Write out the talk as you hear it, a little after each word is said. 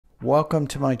Welcome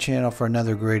to my channel for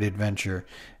another great adventure.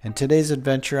 In today's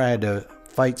adventure I had to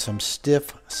fight some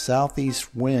stiff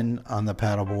southeast wind on the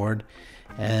paddleboard,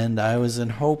 and I was in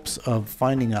hopes of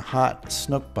finding a hot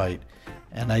snook bite,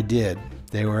 and I did.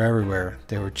 They were everywhere.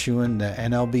 They were chewing the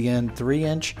Nlbn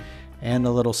 3-inch and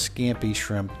a little scampi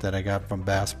shrimp that I got from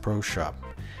Bass Pro Shop.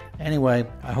 Anyway,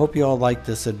 I hope you all like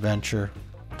this adventure.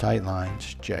 Tight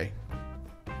lines, Jay.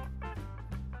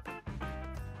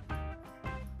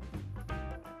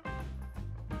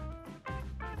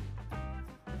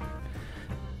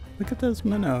 Look at those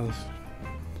minnows.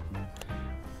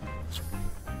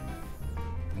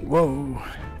 Whoa.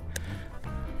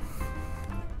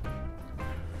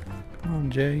 Come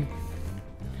on, Jay.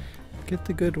 Get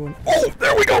the good one. Oh,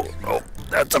 there we go. Oh,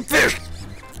 that's a fish.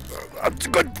 That's a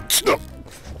good snook.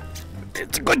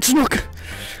 It's a good snook.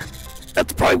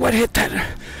 That's probably what hit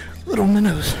that little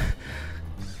minnows.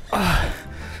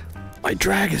 My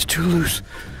drag is too loose.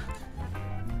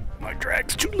 My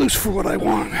drag's too loose for what I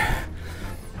want.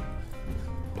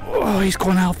 Oh, he's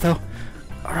going out though.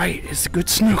 All right, it's a good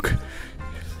snook.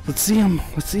 Let's see him.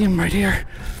 Let's see him right here.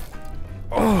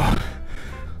 Oh,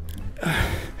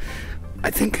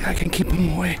 I think I can keep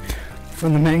him away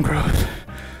from the mangroves.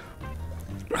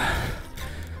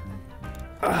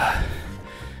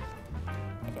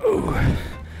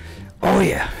 Oh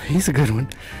yeah, he's a good one.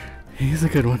 He's a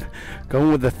good one.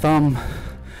 Going with the thumb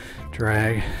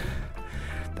drag.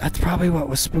 That's probably what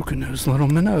was spooking those little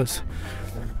minnows.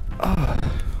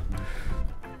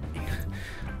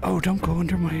 Oh, don't go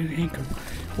under my ankle.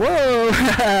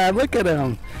 Whoa! Look at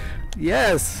him.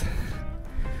 Yes.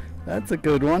 That's a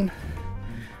good one.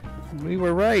 We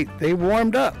were right. They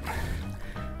warmed up.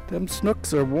 Them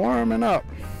snooks are warming up.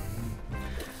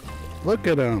 Look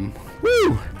at them.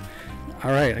 Woo!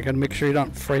 Alright, I gotta make sure you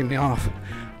don't fray me off.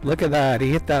 Look at that.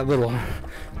 He hit that little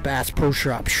Bass Pro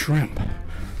Shop shrimp.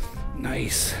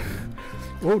 Nice.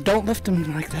 Oh, don't lift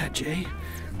him like that, Jay.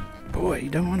 Boy, you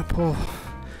don't want to pull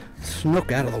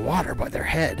snook out of the water by their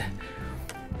head.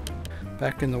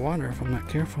 Back in the water if I'm not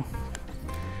careful.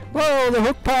 Whoa, the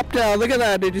hook popped out. Look at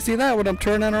that. Did you see that when I'm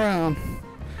turning around?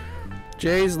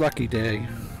 Jay's lucky day.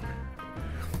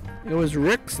 It was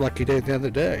Rick's lucky day the other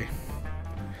day.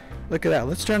 Look at that.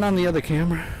 Let's turn on the other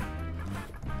camera.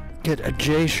 Get a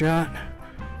Jay shot.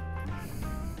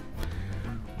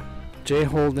 Jay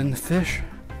holding the fish.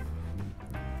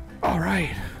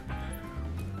 Alright.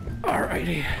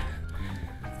 Alrighty.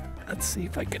 Let's see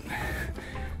if I can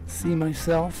see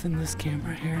myself in this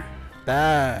camera here.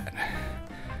 That's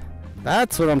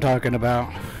what I'm talking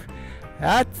about.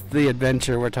 That's the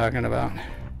adventure we're talking about.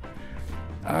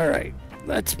 Alright,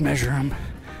 let's measure them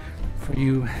for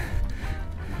you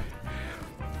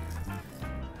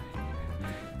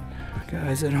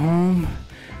guys at home.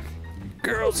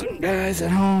 Girls and guys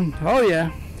at home. Oh yeah.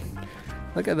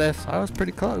 Look at this. I was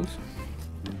pretty close.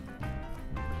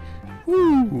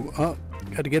 Woo! Oh,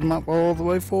 got to get him up all the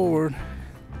way forward.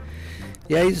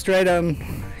 Yeah, he's right on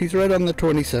the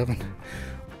 27.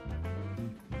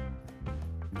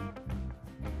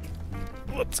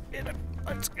 Let's get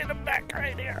him back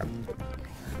right here.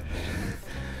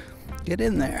 Get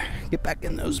in there. Get back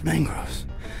in those mangroves.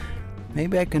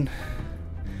 Maybe I can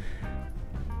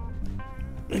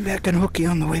hook you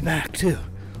on the way back too.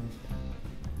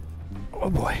 Oh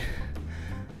boy.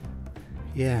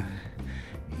 Yeah.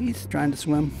 He's trying to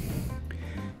swim.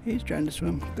 He's trying to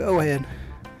swim. Go ahead.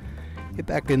 Get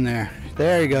back in there.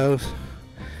 There he goes.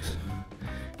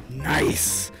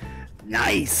 Nice.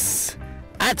 Nice.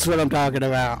 That's what I'm talking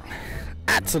about.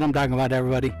 That's what I'm talking about,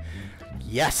 everybody.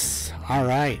 Yes. All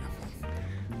right.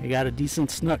 We got a decent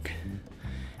snook.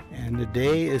 And the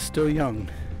day is still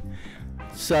young.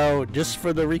 So, just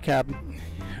for the recap,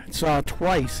 I saw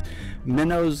twice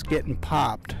minnows getting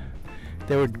popped.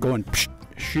 They were going psh,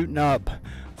 shooting up.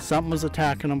 Something was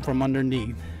attacking them from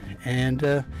underneath,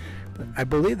 and I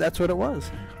believe that's what it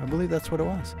was.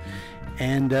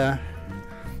 And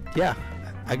yeah,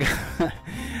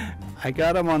 I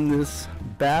got them on this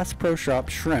Bass Pro Shop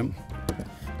shrimp,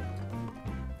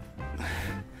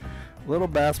 little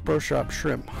Bass Pro Shop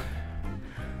shrimp.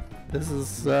 This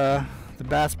is the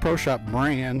Bass Pro Shop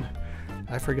brand.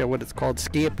 I forget what it's called,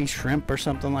 scampi shrimp or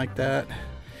something like that.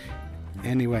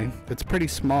 Anyway, it's pretty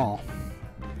small.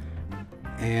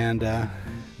 And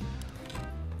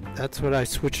that's what I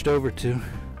switched over to.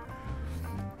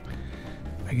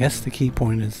 I guess the key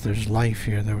point is there's life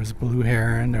here. There was blue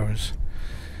heron, there was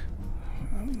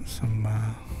some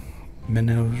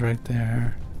minnows right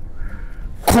there.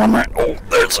 Cormorant! Oh,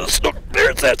 there's a snook!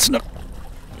 There's that snook!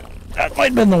 That might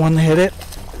have been the one that hit it.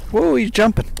 Whoa, he's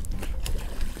jumping.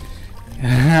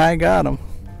 I got him.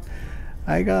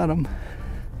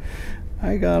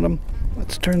 I got him.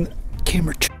 Let's turn the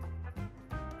camera.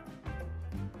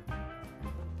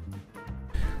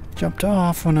 Jumped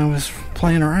off when I was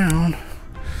playing around.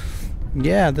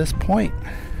 Yeah, this point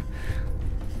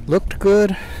looked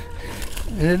good,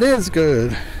 and it is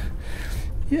good.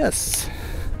 Yes.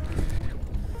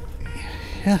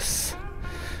 Yes.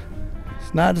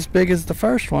 It's not as big as the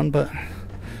first one, but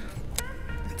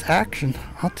it's action.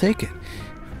 I'll take it.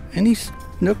 Any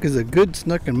snook is a good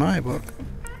snook in my book.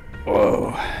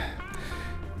 Whoa.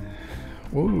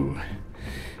 Woo.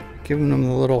 Giving him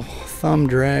the little thumb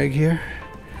drag here,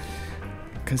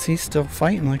 because he's still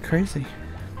fighting like crazy.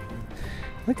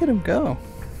 Look at him go.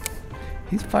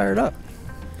 He's fired up.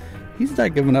 He's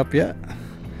not giving up yet.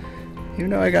 Even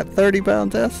though I got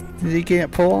 30-pound test that he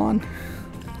can't pull on.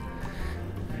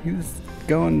 He's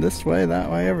going this way, that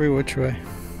way, every which way.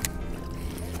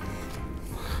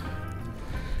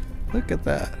 Look at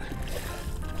that.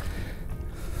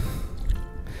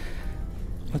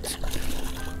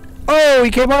 Oh, he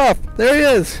came off. There he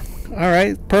is. All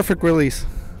right, perfect release.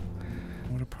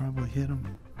 Would have probably hit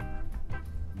him.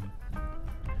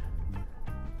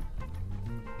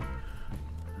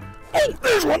 Oh,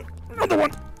 there's one. Another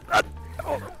one.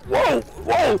 Oh, whoa,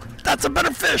 whoa. That's a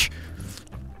better fish.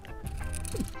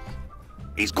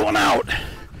 He's going out.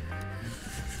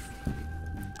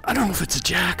 I don't know if it's a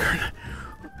jack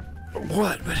or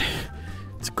what, but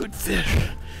it's a good fish.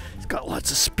 It's got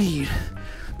lots of speed.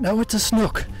 No, it's a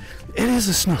snook. It is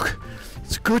a snook.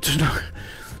 It's a good snook.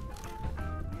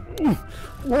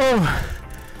 Whoa.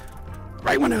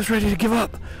 Right when I was ready to give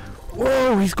up.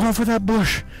 Whoa, he's going for that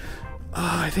bush.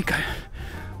 I think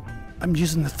I'm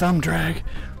using the thumb drag,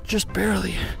 just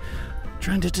barely,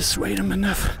 trying to dissuade him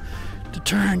enough to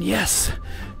turn. Yes,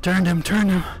 turned him.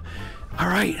 All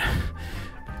right,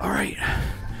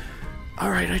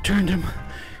 I turned him.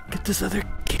 Get this other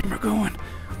camera going.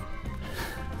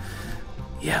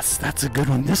 Yes, that's a good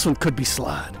one. This one could be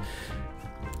slot.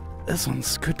 This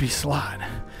one's could be slot.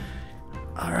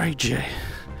 All right, Jay.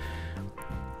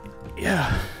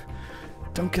 Yeah,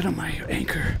 don't get on my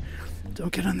anchor.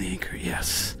 Don't get on the anchor.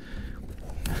 Yes.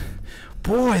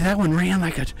 Boy, that one ran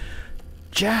like a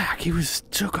jack. He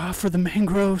took off for the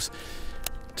mangroves.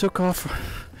 Took off.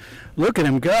 Look at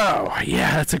him go.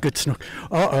 Yeah, that's a good snook.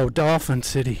 Uh-oh, Dolphin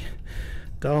City.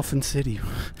 Dolphin City.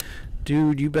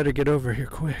 Dude, you better get over here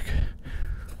quick.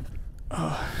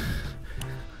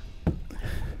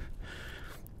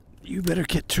 You better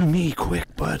get to me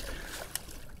quick, bud.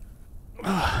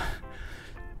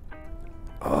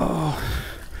 Oh,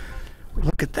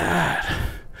 look at that.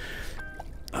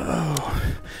 Oh,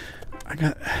 I'm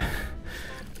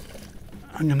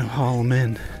gonna haul him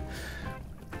in.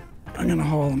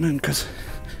 Because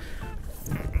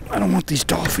I don't want these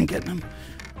dolphins getting him.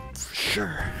 For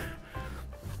sure.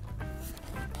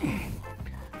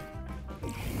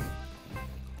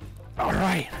 All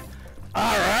right.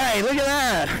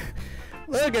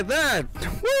 Look at that.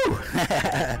 Woo!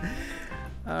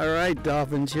 All right,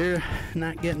 dolphins, you're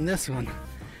not getting this one.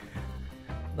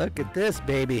 Look at this,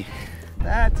 baby.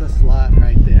 That's a slot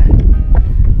right there.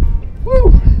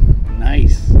 Woo!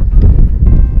 Nice.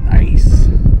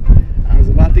 I was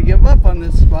about to give up on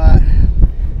this spot.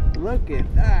 Look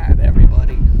at that,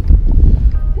 everybody.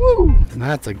 Woo!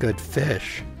 That's a good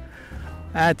fish.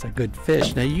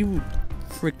 Now you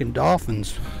freaking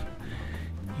dolphins,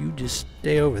 you just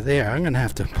stay over there. I'm gonna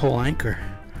have to pull anchor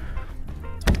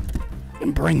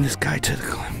and bring this guy to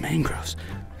the mangroves.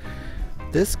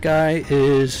 This guy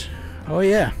is, oh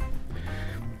yeah,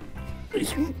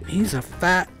 he's a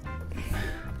fat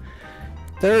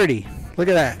 30. Look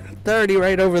at that, 30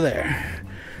 right over there.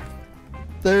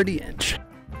 30 inch.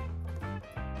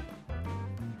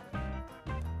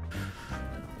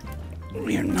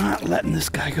 We're not letting this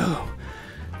guy go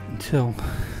until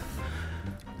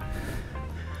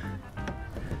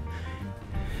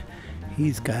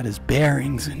he's got his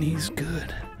bearings and he's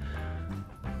good.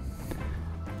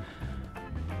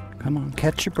 Come on,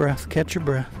 catch your breath.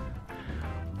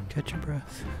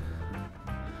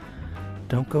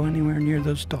 Don't go anywhere near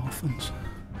those dolphins.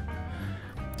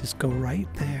 Just go right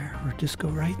there, or just go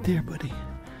right there, buddy.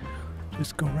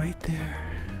 Just go right there,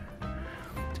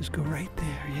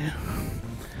 yeah.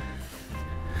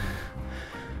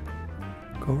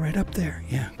 Go right up there,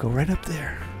 yeah, go right up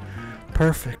there.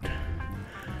 Perfect.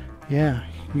 Yeah,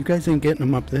 you guys ain't getting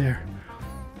them up there.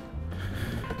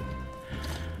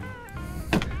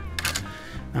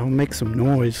 I'll make some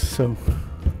noise so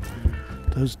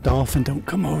those dolphins don't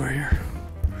come over here.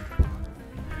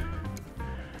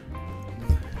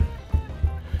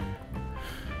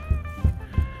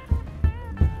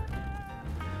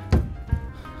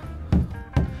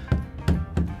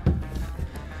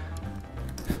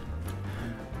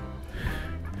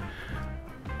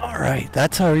 Alright,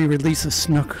 that's how you release a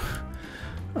snook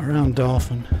around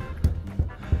dolphin.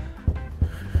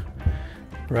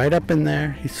 Right up in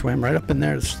there. He swam right up in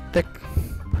there. There's thick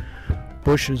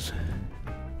bushes.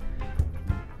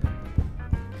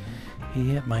 He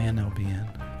hit my Nlbn.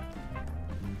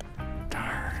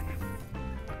 Darn.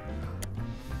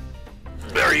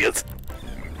 There he is.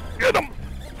 Get him.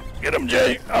 Get him,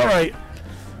 Jay. Alright.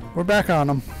 We're back on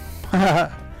him.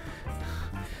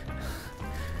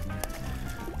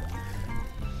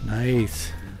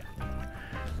 Nice.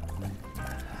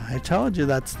 I told you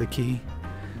that's the key.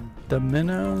 The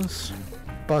minnows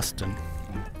bustin'.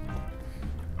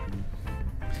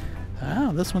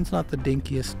 Oh, this one's not the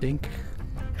dinkiest dink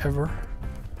ever.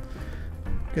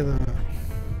 Look at that.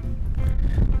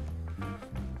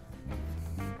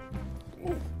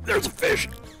 Oh, there's a fish.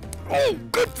 Oh,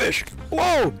 good fish.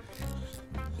 Whoa.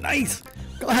 Nice.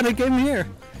 Glad I came here.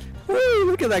 Woo,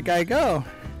 look at that guy go.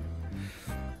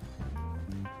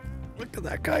 Look at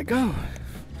that guy go.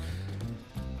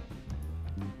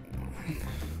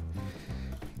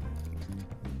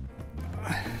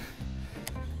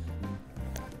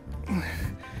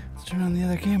 Let's turn on the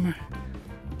other camera.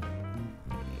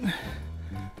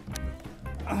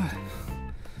 All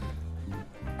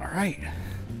right.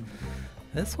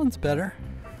 This one's better.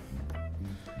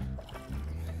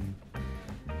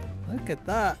 Look at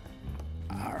that.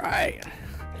 All right.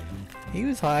 He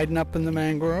was hiding up in the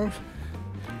mangrove.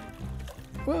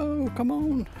 Whoa, come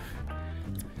on.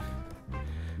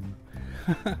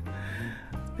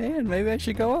 Man, maybe I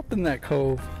should go up in that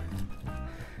cove.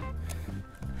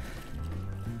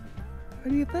 What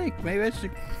do you think? Maybe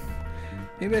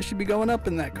I should be going up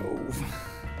in that cove.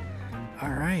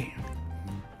 All right.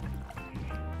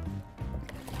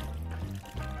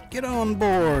 Get on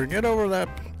board. Get over that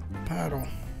paddle.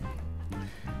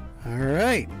 All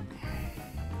right.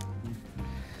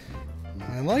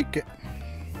 I like it.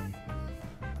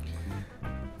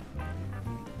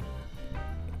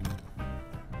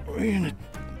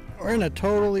 We're in a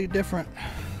totally different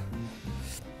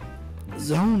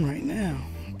zone right now.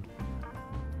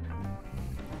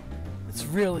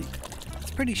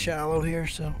 It's pretty shallow here,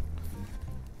 so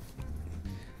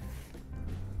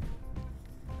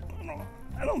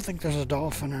I don't think there's a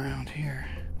dolphin around here.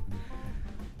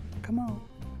 Come on,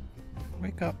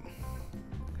 wake up.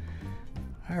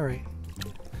 All right.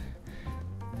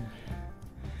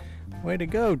 Way to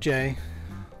go, Jay.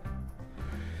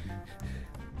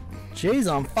 Jay's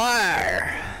on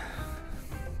fire.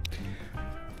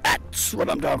 That's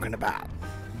what I'm talking about.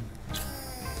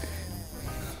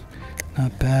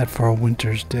 Not bad for a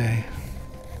winter's day.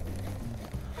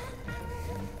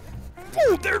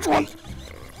 Oh, there's one.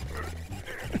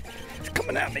 He's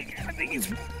coming at me. I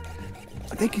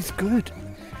think he's good.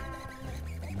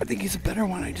 I think he's a better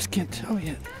one. I just can't tell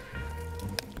yet.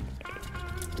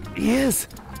 He is.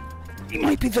 He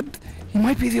might be the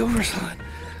overslot.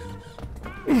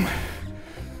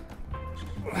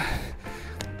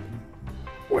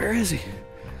 Where is he?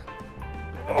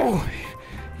 Oh,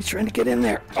 he's trying to get in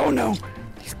there. Oh no,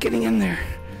 he's getting in there.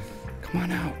 Come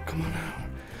on out, come on out.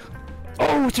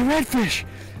 Oh, it's a redfish.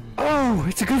 Oh,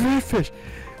 it's a good redfish.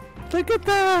 Look at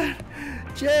that.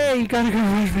 Jay, you got a good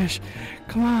redfish.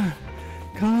 Come on,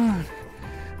 come on.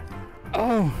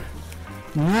 Oh,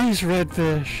 nice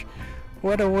redfish.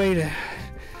 What a way to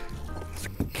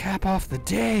cap off the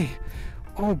day.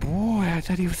 Oh boy, I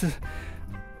thought he was a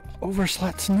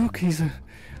overslot snook. He's a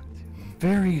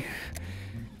very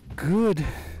good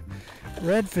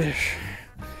redfish.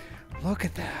 Look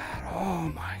at that.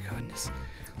 Oh my goodness.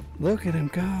 Look at him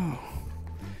go.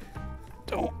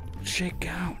 Don't shake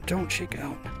out. Don't shake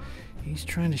out. He's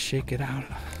trying to shake it out.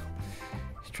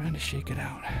 He's trying to shake it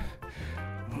out.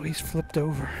 Oh, he's flipped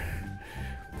over.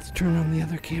 Let's turn on the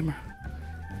other camera.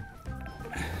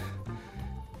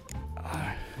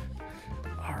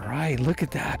 Alright, look at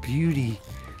that beauty.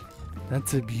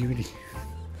 That's a beauty.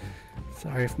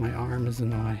 Sorry if my arm is in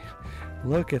the way.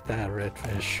 Look at that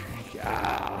redfish.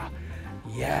 Yeah.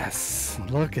 Yes.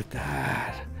 Look at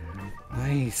that.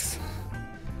 Nice.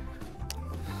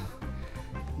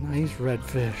 Nice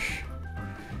redfish.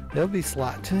 They'll be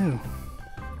slot too.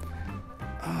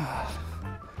 Ah.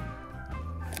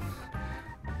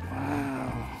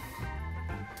 Wow.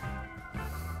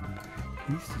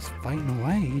 He's just fighting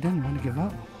away. He doesn't want to give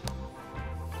up.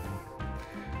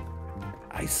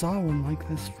 I saw one like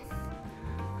this.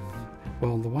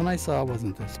 Well, the one I saw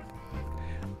wasn't this.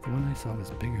 The one I saw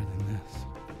was bigger than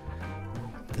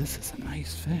this. This is a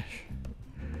nice fish.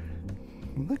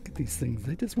 Look at these things.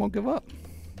 They just won't give up.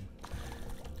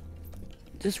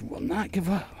 Just will not give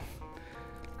up.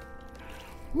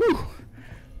 Woo!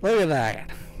 Look at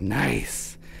that.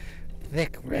 Nice.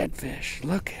 thick redfish.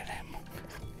 Look at him.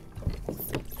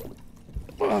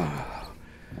 Oh.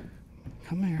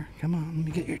 Come here. Come on. Let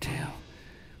me get your tail.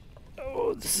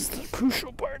 Oh, this is the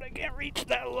crucial part. I can't reach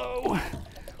that low.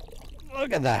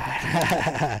 Look at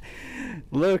that.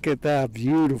 Look at that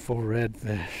beautiful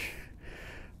redfish.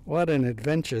 What an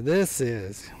adventure this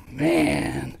is.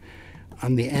 Man,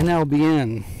 on the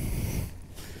Nlbn.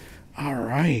 All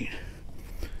right.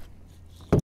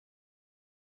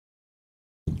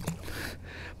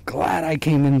 Glad I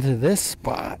came into this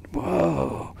spot.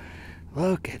 Whoa,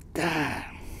 look at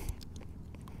that.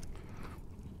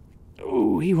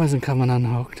 Oh, he wasn't coming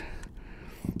unhooked.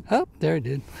 Oh, there he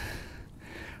did.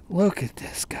 Look at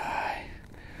this guy.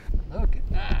 Look at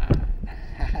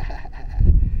that.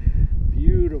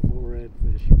 Beautiful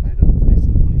redfish, if I don't say so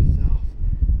myself.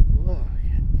 Look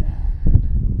at that.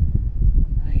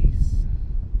 Nice.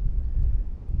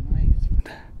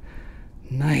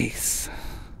 Nice.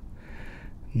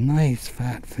 Nice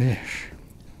fat fish.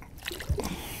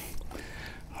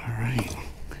 Alright.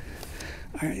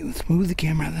 Alright, let's move the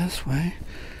camera this way.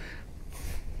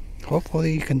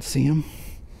 Hopefully you can see him.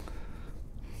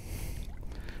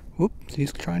 Whoops,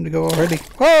 he's trying to go already.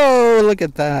 Whoa, look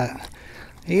at that.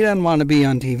 He doesn't want to be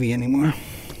on TV anymore.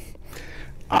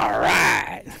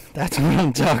 Alright, that's what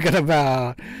I'm talking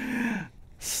about.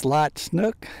 Slot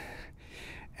snook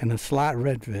and a slot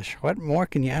redfish. What more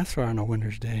can you ask for on a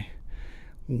winter's day?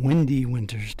 Windy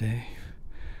winter's day.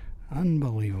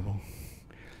 Unbelievable.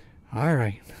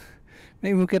 Alright.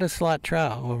 Maybe we'll get a slot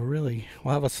trout. Or really,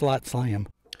 we'll have a slot slam.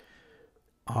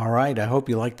 Alright, I hope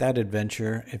you liked that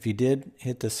adventure. If you did,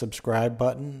 hit the subscribe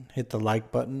button, hit the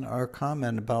like button, or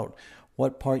comment about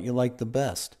what part you like the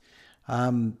best.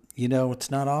 You know, it's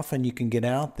not often you can get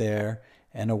out there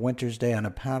and a winter's day on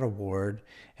a paddleboard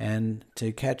and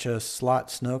to catch a slot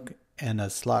snook and a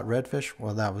slot redfish.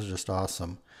 Well, that was just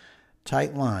awesome.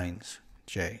 Tight lines,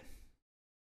 Jay.